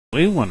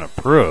We want to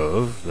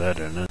prove that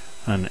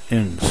an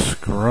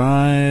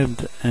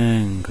inscribed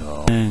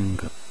angle,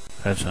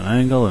 that's an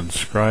angle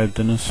inscribed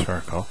in a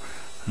circle,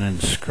 an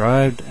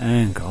inscribed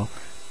angle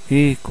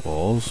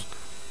equals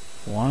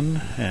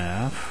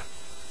 1/2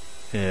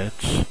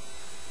 its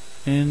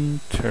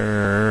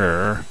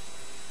intercepted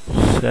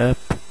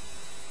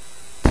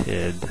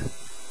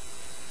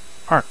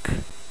arc.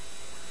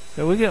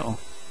 There we go.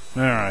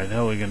 Alright,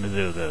 how are we going to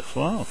do this?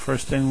 Well,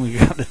 first thing we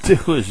got to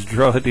do is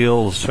draw the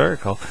old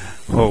circle,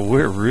 or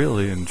we're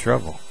really in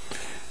trouble.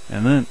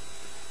 And then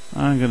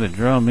I'm going to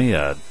draw me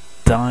a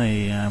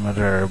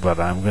diameter, but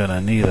I'm going to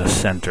need a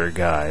center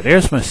guy.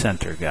 There's my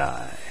center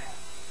guy.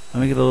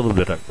 Let me get a little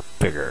bit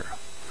bigger.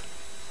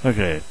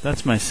 Okay,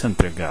 that's my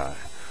center guy.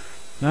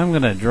 Now I'm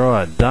going to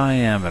draw a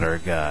diameter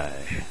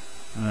guy.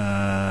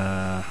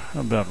 How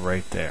about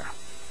right there?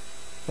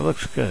 It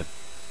looks good.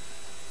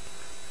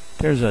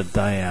 There's a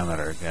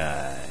diameter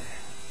guy.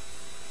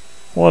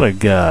 What a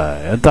guy,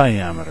 a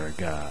diameter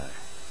guy.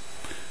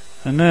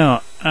 And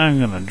now I'm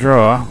going to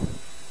draw,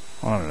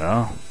 I don't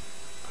know,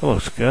 it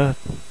looks good.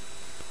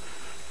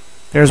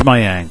 There's my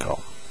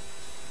angle.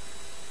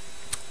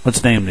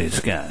 Let's name these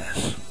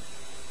guys.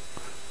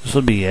 This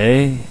will be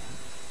A.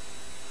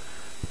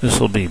 This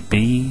will be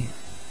B.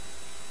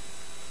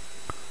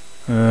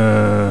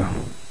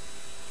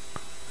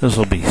 This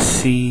will be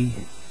C.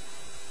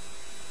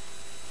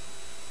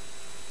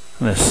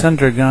 And the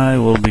center guy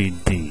will be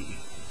D.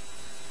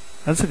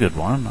 That's a good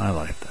one. I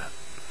like that.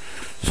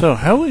 So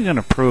how are we going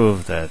to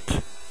prove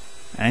that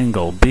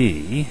angle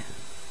B,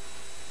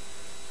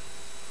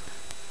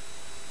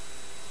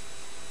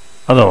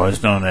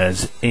 otherwise known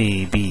as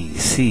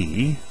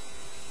ABC,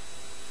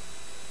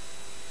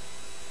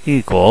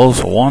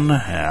 equals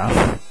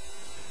 1/2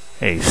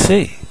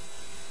 AC?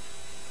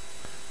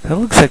 That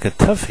looks like a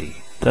toughie,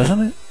 doesn't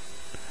it?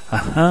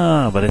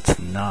 Aha, but it's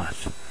not.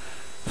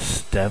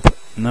 Step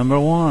number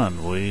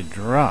 1, we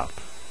drop.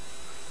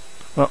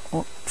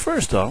 Well,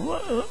 first off,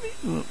 let me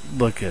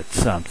look at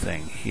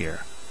something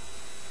here.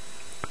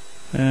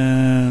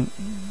 And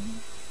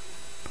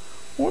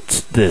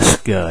what's this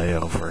guy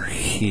over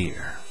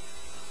here?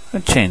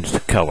 I'll change the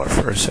color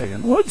for a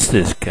second. What's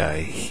this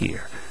guy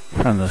here?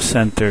 From the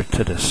center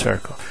to the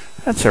circle.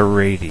 That's a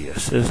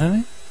radius,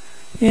 isn't it?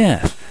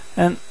 Yes.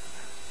 And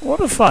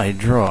what if I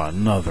draw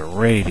another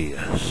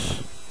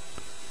radius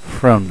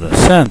from the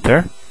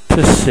center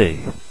to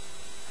C?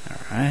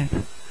 Alright.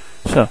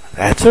 So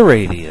that's a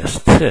radius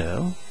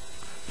too.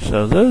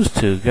 So those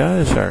two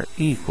guys are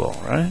equal,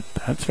 right?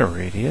 That's a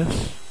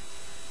radius.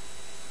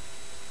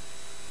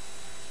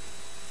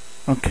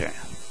 Okay.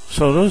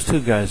 So those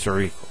two guys are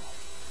equal.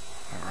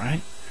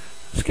 Alright.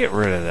 Let's get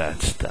rid of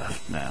that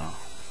stuff now.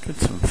 Get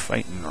some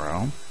fighting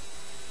room.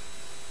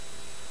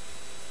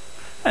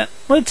 And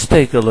let's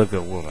take a look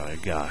at what I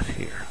got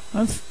here.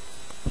 Let's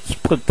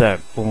put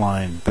that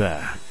line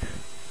back.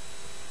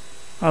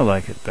 I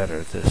like it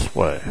better this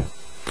way.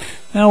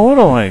 Now what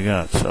do I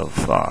got so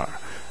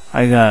far?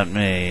 I got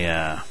me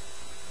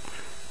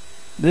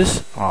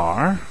this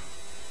R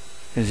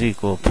is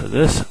equal to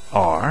this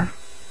R,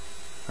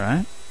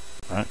 right?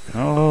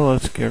 Oh,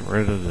 let's get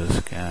rid of this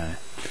guy.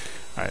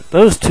 Alright,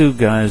 those two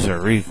guys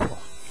are equal.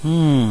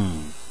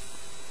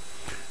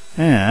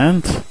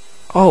 And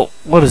oh,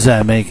 what does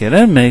that make it?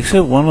 It makes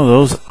it one of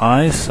those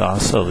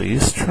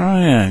isosceles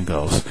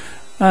triangles.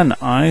 An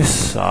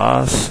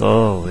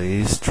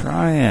isosceles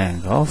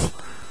triangles.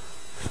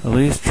 So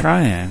these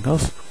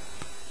triangles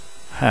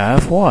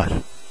have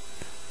what?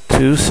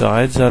 Two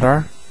sides that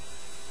are,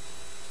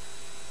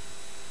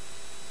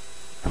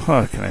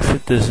 oh, can I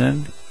fit this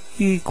in?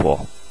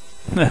 Equal.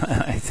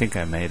 I think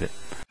I made it.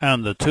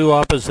 And the two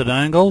opposite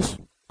angles?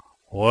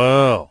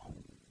 Well,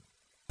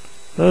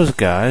 those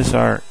guys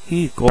are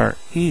equal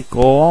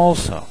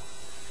also.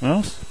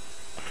 Well,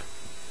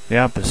 the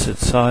opposite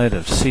side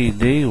of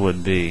CD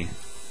would be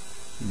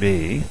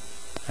B,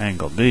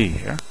 angle B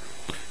here.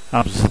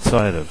 Opposite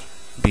side of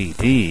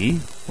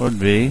BD would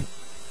be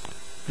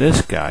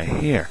this guy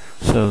here.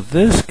 So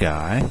this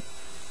guy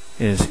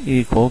is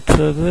equal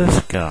to this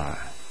guy.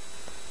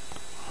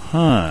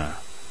 Huh.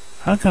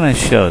 How can I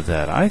show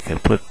that? I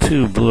could put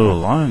two blue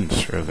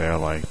lines through there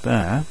like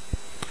that,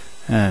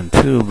 and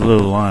two blue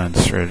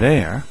lines through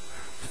there.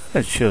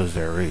 That shows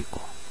they're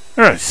equal.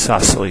 They're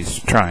isosceles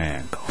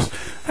triangles.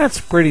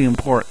 That's pretty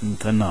important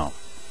to know.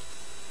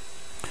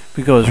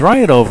 Because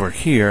right over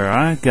here,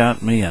 I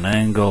got me an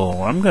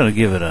angle. I'm going to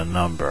give it a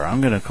number. I'm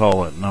going to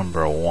call it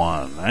number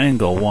 1,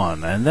 angle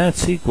 1, and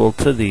that's equal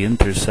to the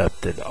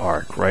intercepted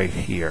arc right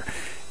here,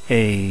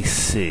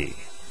 AC.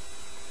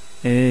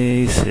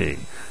 AC.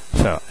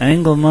 So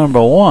angle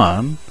number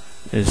 1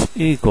 is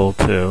equal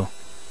to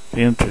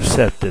the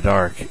intercepted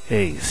arc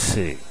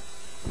AC.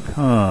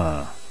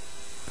 Huh.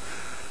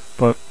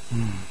 But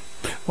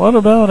what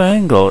about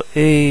angle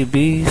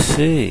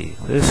ABC?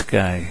 This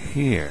guy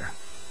here.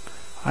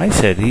 I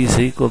said he's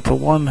equal to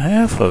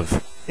 1/2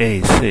 of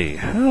AC.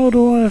 How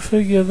do I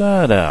figure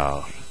that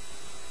out?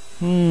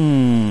 How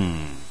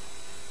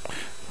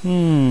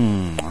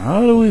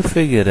do we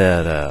figure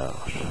that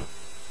out?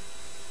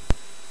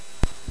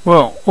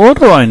 Well, what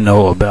do I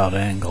know about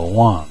angle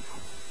 1?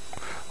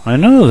 I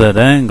know that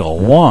angle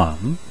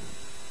 1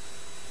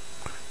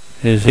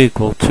 is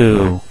equal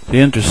to the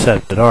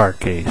intercepted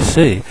arc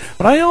AC,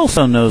 but I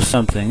also know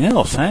something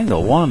else.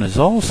 Angle 1 is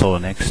also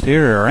an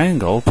exterior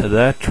angle to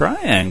that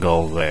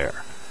triangle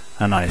there.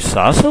 An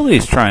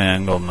isosceles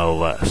triangle, no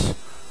less.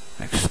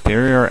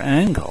 Exterior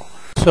angle.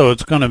 So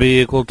it's going to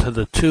be equal to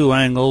the two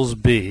angles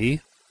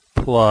B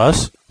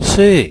plus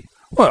C.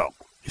 Well,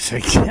 you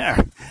say,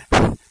 yeah,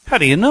 how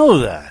do you know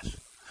that?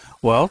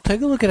 Well,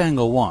 take a look at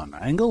angle 1.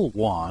 Angle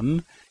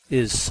 1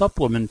 is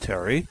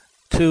supplementary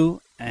to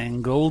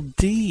angle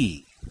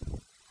D.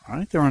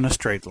 Right? They're on a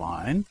straight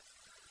line.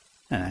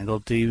 And angle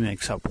D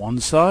makes up one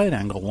side,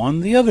 angle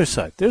 1 the other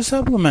side. They're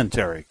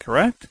supplementary,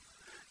 correct?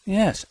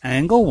 Yes,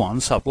 angle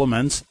 1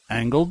 supplements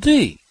angle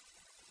D.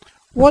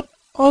 What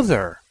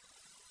other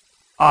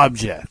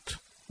object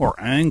or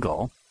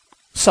angle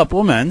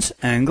supplements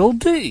angle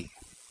D?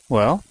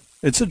 Well,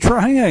 it's a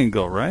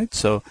triangle, right?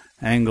 So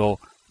angle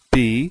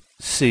B,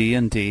 C,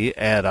 and D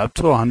add up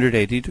to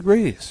 180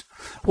 degrees.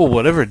 Well,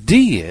 whatever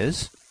D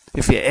is,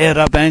 if you add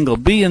up angle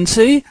B and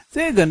C,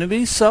 they're going to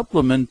be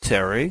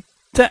supplementary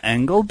to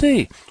angle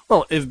D.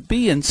 Well, if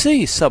B and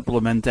C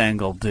supplement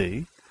angle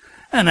D,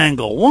 and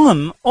angle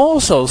 1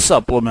 also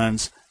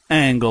supplements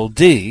angle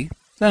D,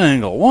 then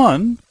angle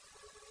 1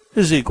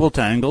 is equal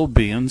to angle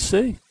B and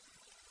C.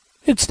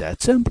 It's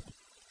that simple.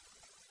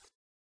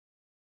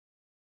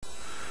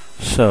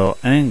 So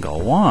angle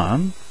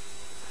 1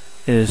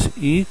 is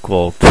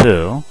equal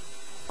to,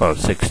 well,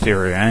 it's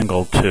exterior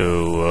angle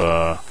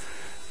to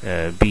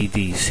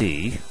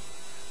BDC,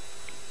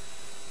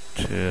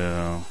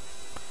 to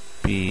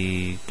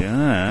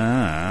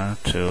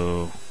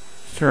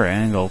exterior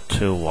angle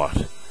to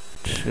what?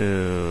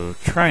 To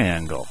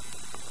triangle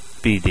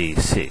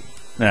BDC.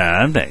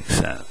 That makes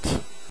sense.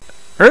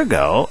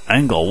 Ergo,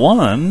 angle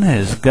 1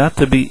 has got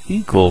to be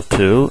equal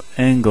to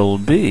angle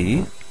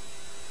B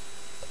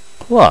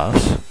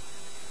plus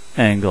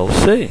angle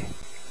C.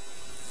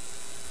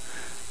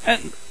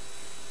 And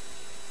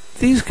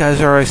these guys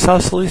are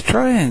isosceles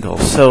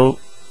triangles, so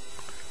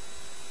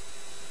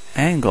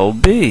angle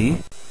B,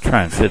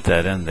 try and fit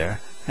that in there,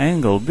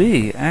 angle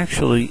B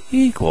actually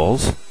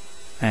equals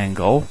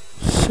angle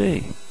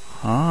C.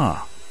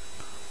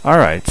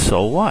 Alright,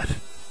 so what?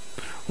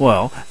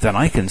 Well, then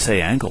I can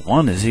say angle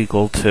 1 is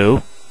equal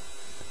to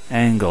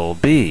angle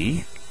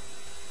B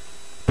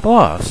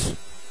plus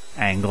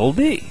angle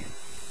B.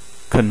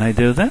 Couldn't I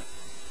do that?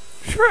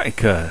 Sure I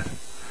could.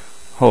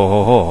 Ho,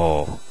 ho, ho,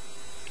 ho.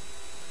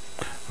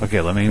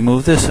 Okay, let me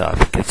move this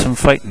up, get some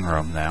fighting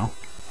room now,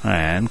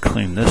 and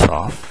clean this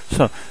off.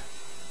 So,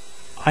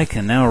 I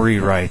can now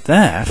rewrite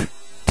that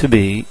to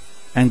be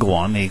angle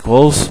 1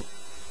 equals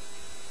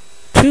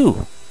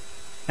 2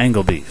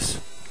 angle B's.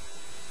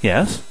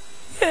 Yes?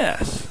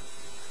 Yes.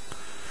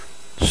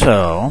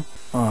 So,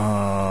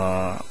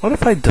 what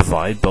if I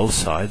divide both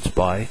sides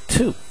by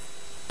 2?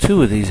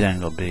 2 of these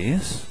angle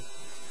B's.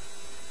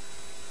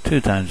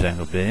 2 times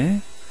angle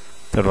B.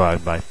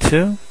 Divide by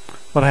 2.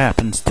 What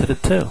happens to the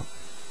 2?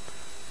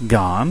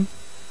 Gone.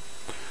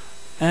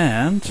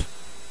 And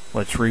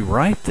let's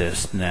rewrite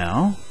this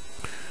now.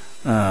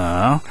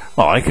 Well,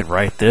 I could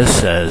write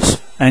this as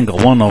angle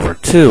 1 over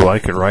 2. I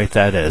could write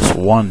that as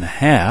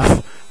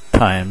 1/2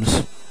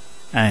 times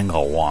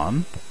angle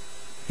 1.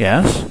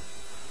 Yes?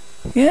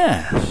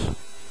 Yes.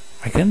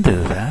 I can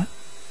do that.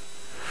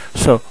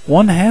 So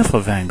 1/2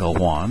 of angle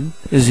 1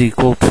 is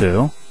equal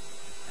to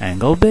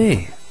angle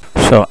B.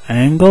 So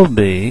angle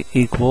B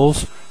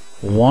equals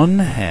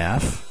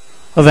 1/2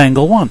 of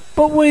angle 1.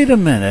 But wait a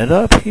minute,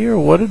 up here,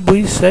 what did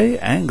we say?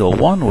 Angle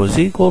 1 was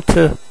equal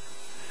to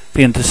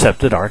the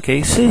intercepted arc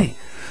AC.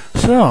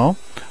 So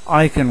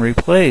I can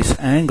replace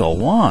angle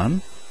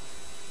 1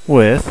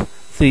 with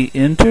the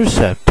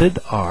intercepted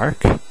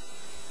arc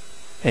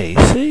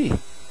AC.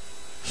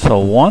 So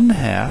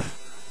 1/2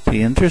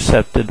 the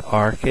intercepted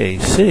arc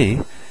AC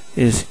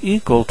is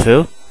equal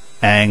to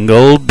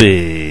angle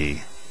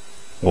B.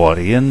 What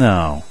do you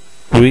know?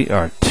 We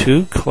are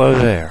too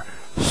clever.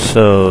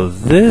 So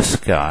this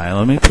guy,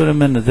 let me put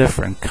him in a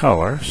different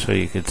color so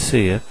you could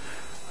see it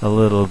a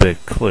little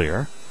bit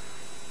clear.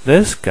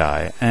 This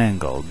guy,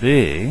 angle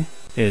B,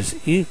 is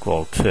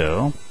equal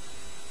to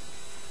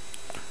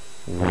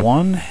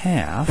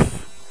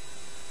 1/2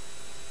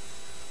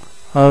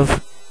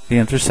 of the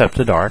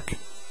intercepted arc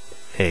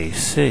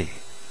AC.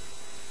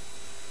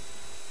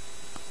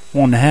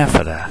 1/2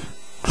 of that.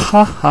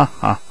 Ha ha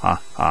ha ha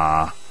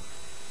ha.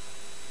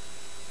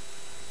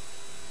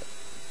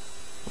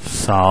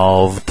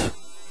 Solved.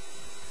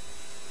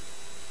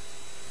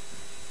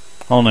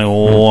 Only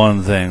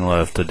one thing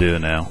left to do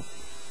now.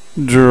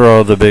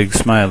 Draw the big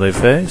smiley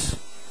face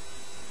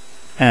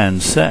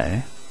and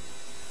say,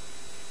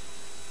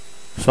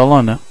 so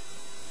long now.